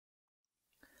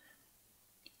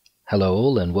Hello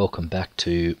all and welcome back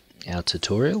to our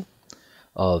tutorial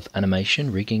of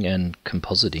animation, rigging and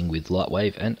compositing with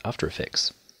Lightwave and After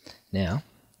Effects. Now,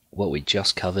 what we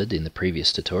just covered in the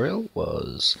previous tutorial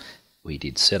was we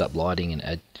did set up lighting and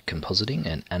add compositing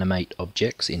and animate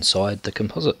objects inside the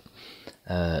composite.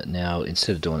 Now,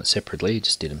 instead of doing it separately,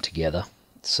 just did them together.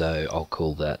 So I'll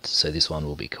call that, so this one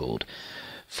will be called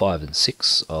 5 and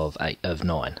 6 of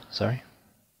 9, sorry.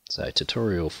 So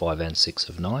tutorial 5 and 6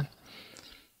 of 9.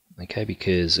 Okay,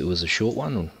 because it was a short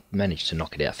one, I managed to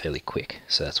knock it out fairly quick,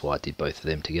 so that's why I did both of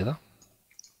them together.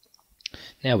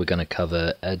 Now we're going to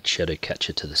cover add shadow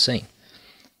catcher to the scene.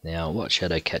 Now what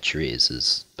shadow catcher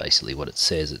is basically what it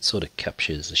says. It sort of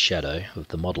captures the shadow of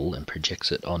the model and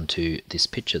projects it onto this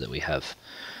picture that we have.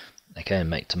 Okay,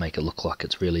 and to make it look like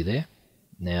it's really there.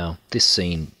 Now this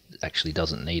scene actually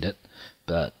doesn't need it,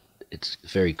 but it's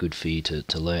very good for you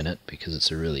to learn it because it's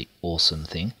a really awesome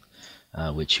thing.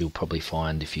 Which you'll probably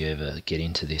find if you ever get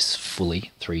into this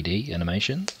fully 3D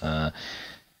animation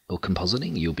or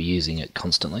compositing, you'll be using it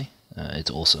constantly. It's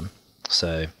awesome.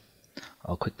 So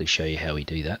I'll quickly show you how we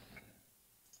do that.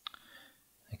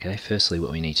 Okay, firstly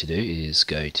what we need to do is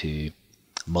go to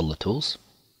Modeler Tools,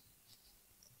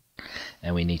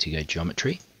 and we need to go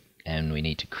Geometry, and we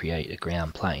need to create a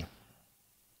ground plane.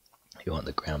 You want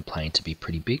the ground plane to be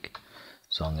pretty big,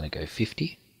 so I'm going to go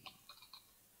 50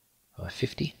 by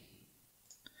 50.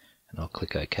 And I'll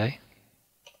click OK.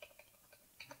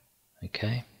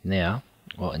 Okay, now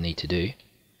what I need to do,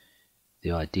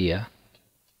 the idea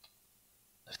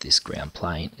of this ground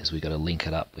plane is we've got to link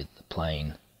it up with the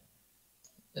plane,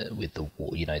 with the,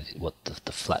 you know, what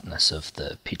the flatness of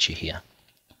the picture here.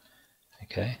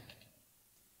 Okay.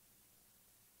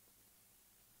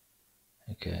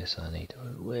 Okay, so I need to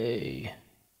go way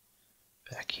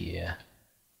back here.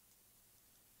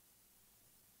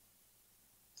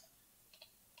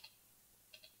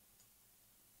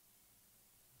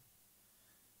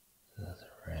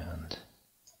 Around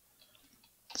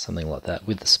something like that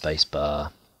with the space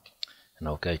bar, and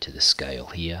I'll go to the scale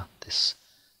here. This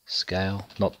scale,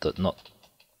 not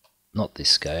this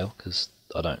scale, because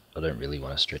I don't really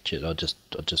want to stretch it. I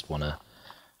just want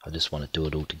to do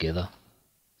it all together.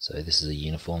 So this is a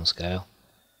uniform scale.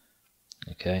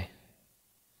 Okay.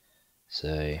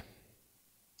 So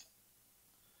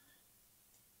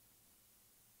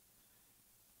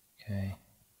okay,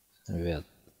 so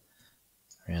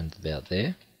around about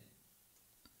there.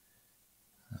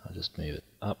 I'll just move it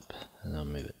up and I'll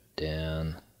move it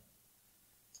down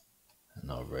and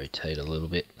I'll rotate a little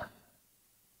bit.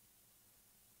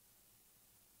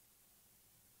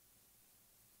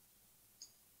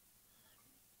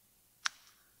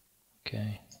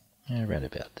 Okay, around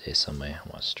about there somewhere.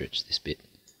 I might stretch this bit.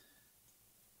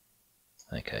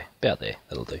 Okay, about there,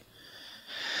 that'll do.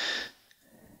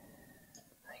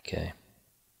 Okay.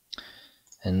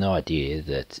 And the idea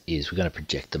that is we're going to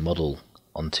project the model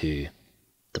onto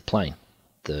the plane,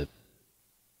 the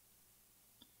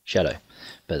shadow.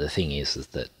 But the thing is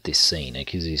that this scene,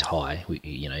 because it's high, we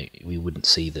wouldn't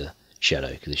see the shadow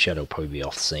because the shadow will probably be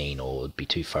off scene or it'd be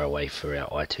too far away for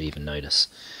our eye to even notice.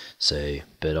 So,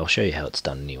 but I'll show you how it's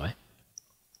done anyway.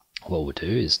 What we'll do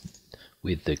is,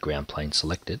 with the ground plane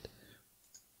selected,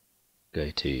 go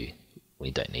to,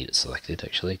 we don't need it selected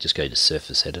actually, just go to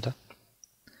Surface Editor.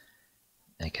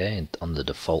 Okay, and on the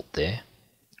default there,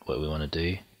 what we want to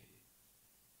do,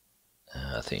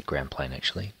 I think ground plane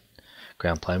actually.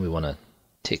 Ground plane, we want to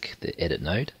tick the edit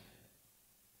node,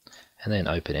 and then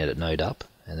open edit node up,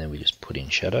 and then we just put in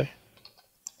shadow,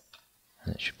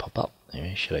 and it should pop up. There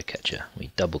is shadow catcher. We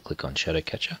double click on shadow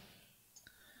catcher,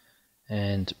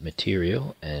 and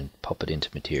material, and pop it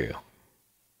into material,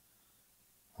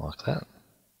 like that.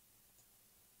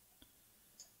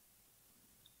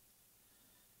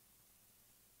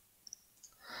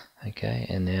 Okay,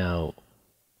 and now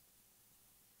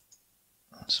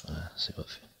I just want to see what.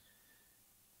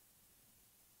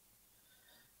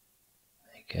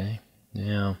 Okay,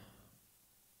 now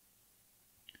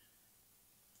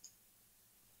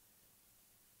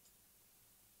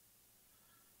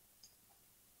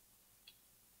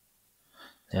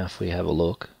if we have a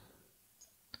look,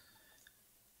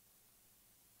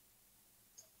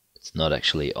 it's not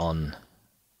actually on.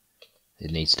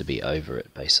 It needs to be over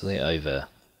it, basically over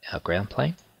our ground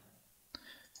plane.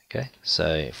 Okay,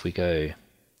 so if we go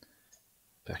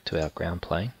back to our ground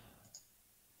plane,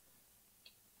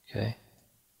 okay,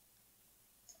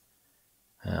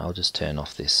 I'll just turn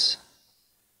off this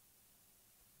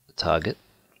target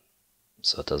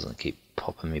so it doesn't keep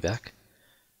popping me back.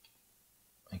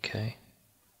 Okay,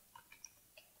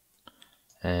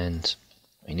 and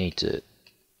we need to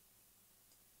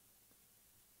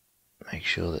make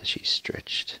sure that she's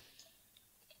stretched.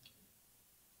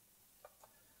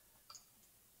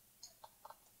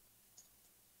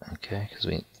 Okay,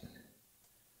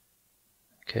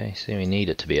 see, we need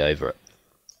it to be over it.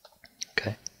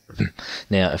 Okay.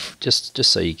 Now, if just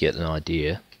so you get an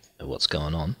idea of what's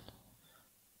going on.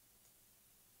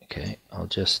 Okay, I'll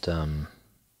just go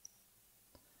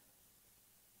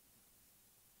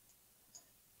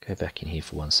back in here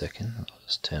for 1 second. I'll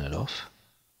just turn it off.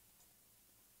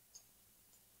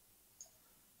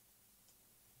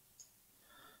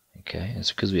 Okay,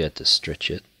 it's because we had to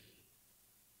stretch it.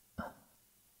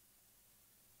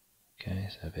 Okay,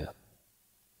 so about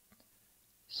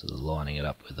sort of lining it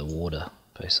up with the water,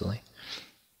 basically.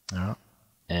 Alright,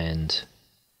 and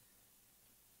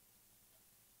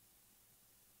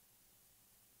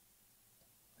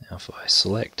now if I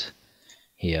select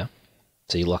here,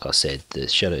 see, like I said, the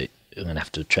shadow, I'm going to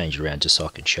have to change it around just so I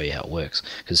can show you how it works,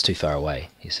 because it's too far away,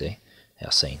 you see,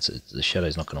 our scene, so the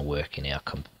shadow's not going to work in our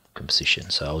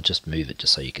composition, so I'll just move it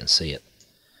just so you can see it,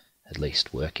 at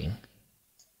least working.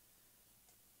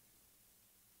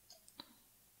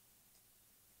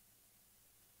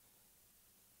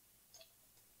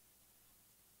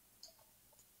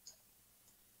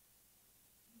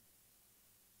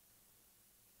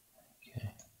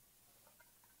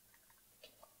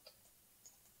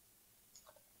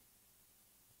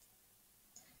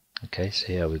 Okay,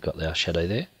 see how we've got our shadow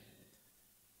there?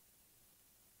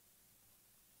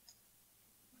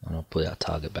 And I'll put our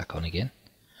target back on again.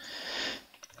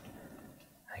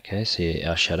 Okay, see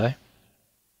our shadow?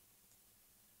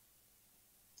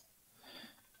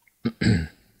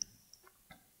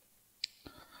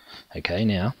 Okay,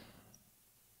 now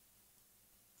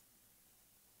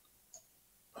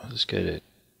I'll just go to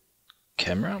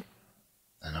camera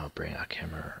and I'll bring our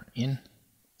camera in.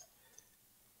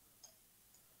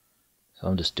 So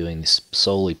I'm just doing this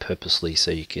solely purposely so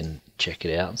you can check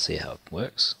it out and see how it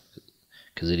works,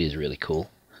 because it is really cool.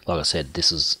 Like I said,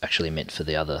 this is actually meant for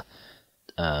the other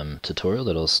tutorial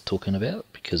that I was talking about,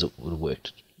 because it would have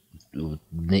worked.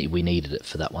 We needed it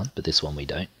for that one, but this one we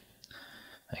don't.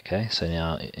 Okay, so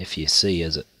now if you see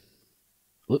as it,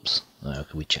 whoops, no,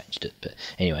 we changed it, but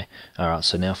anyway, alright,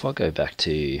 so now if I go back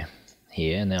to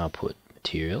here, now I put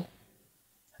material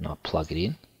and I plug it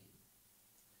in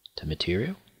to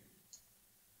material.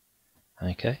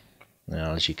 Okay,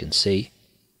 now as you can see,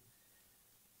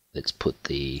 let's put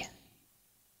the,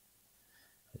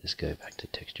 just go back to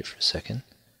texture for a second.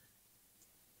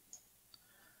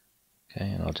 Okay,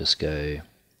 and I'll just go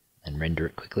and render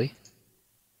it quickly.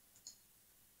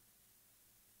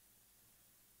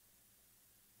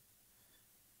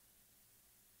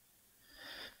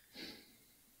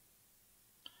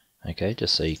 Okay,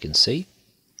 just so you can see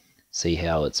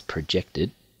how it's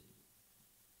projected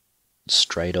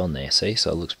straight on there, see,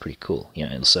 so it looks pretty cool, you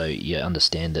know. And so you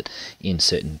understand that in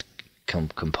certain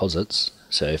composites,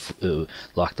 so if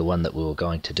like the one that we were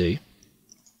going to do,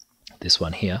 this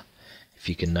one here, if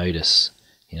you can notice,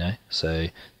 you know, so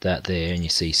that there, and you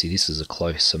see this is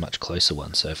a much closer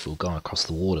one, so if we were going across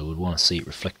the water, we'd want to see it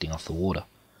reflecting off the water.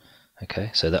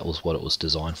 Okay, so that was what it was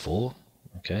designed for.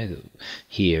 Okay,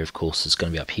 here of course it's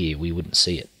going to be up here, we wouldn't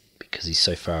see it because he's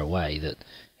so far away that,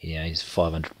 you know, he's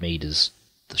 500 meters,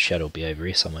 the shadow will be over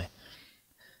here somewhere.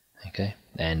 Okay,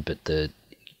 but the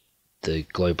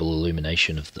global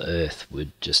illumination of the Earth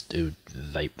would just, it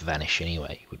would vanish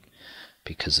anyway,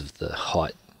 because of the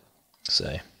height.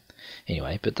 So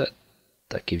anyway, but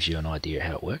that gives you an idea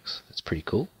how it works. It's pretty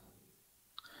cool.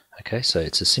 Okay, so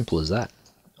it's as simple as that.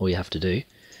 All you have to do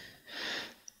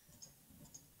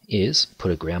is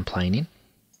put a ground plane in,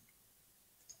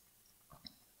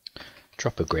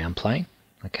 drop a ground plane,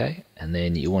 okay, and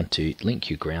then you want to link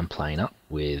your ground plane up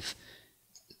with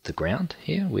the ground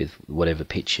here, with whatever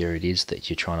picture it is that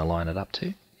you're trying to line it up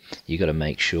to. You got to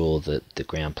make sure that the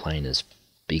ground plane is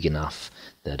big enough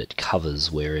that it covers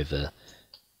wherever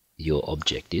your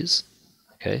object is.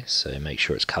 Okay, so make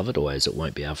sure it's covered, otherwise it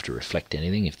won't be able to reflect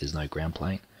anything if there's no ground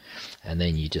plane. And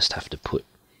then you just have to put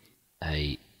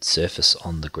a surface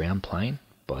on the ground plane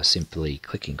by simply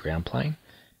clicking ground plane,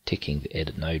 ticking the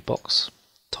edit node box,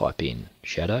 type in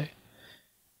shadow,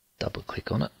 double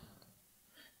click on it,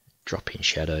 drop in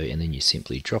shadow, and then you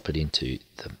simply drop it into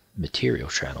the material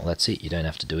channel. That's it, you don't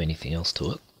have to do anything else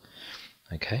to it.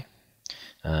 Okay,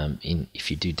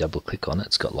 if you do double click on it,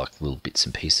 it's got like little bits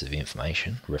and pieces of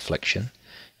information, reflection,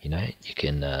 you know, you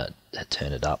can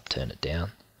turn it up, turn it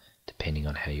down, depending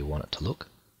on how you want it to look.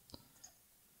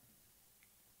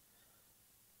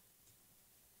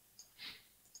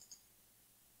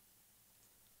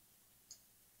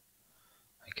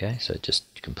 Okay, so it just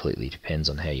completely depends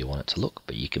on how you want it to look,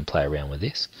 but you can play around with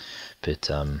this. But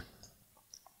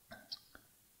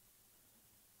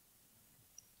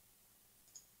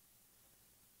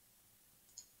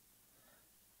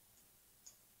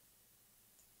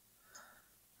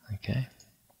okay,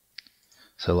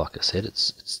 so like I said,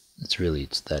 it's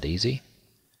that easy.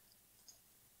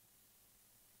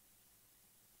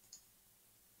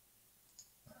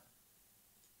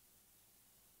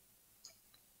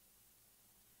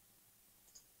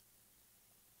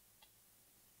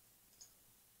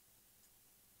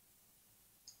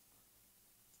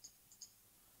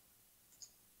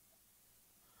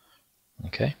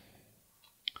 Okay,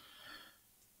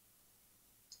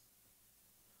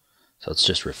 so it's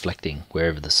just reflecting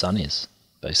wherever the sun is,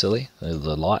 basically,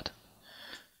 the light,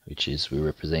 which is we're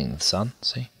representing the sun,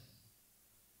 see?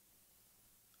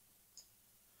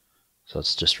 So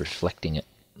it's just reflecting it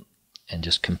and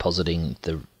just compositing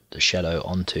the shadow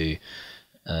onto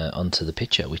the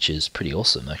picture, which is pretty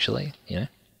awesome, actually. You know,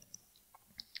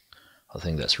 I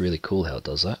think that's really cool how it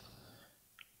does that.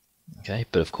 Okay,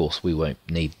 but of course we won't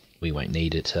need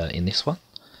it in this one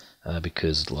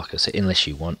because, like I said, unless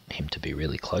you want him to be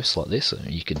really close like this,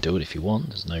 you can do it if you want.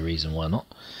 There's no reason why not.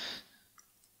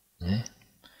 Yeah.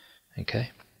 Okay.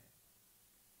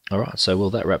 All right. So well,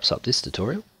 that wraps up this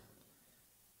tutorial.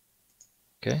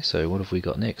 Okay. So what have we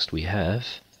got next? We have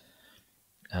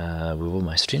we've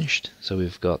almost finished. So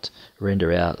we've got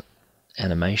render out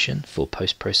animation for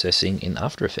post-processing in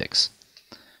After Effects.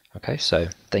 Okay, so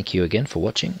thank you again for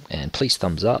watching, and please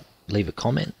thumbs up, leave a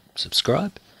comment,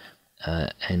 subscribe,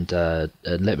 and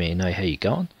let me know how you're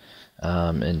going,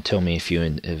 and tell me if you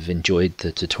have enjoyed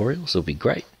the tutorials. It'll be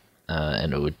great,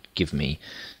 and it would give me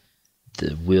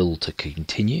the will to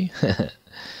continue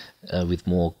with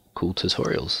more cool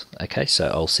tutorials. Okay,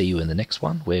 so I'll see you in the next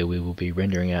one where we will be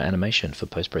rendering our animation for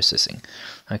post-processing.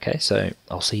 Okay, so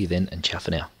I'll see you then, and ciao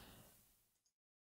for now.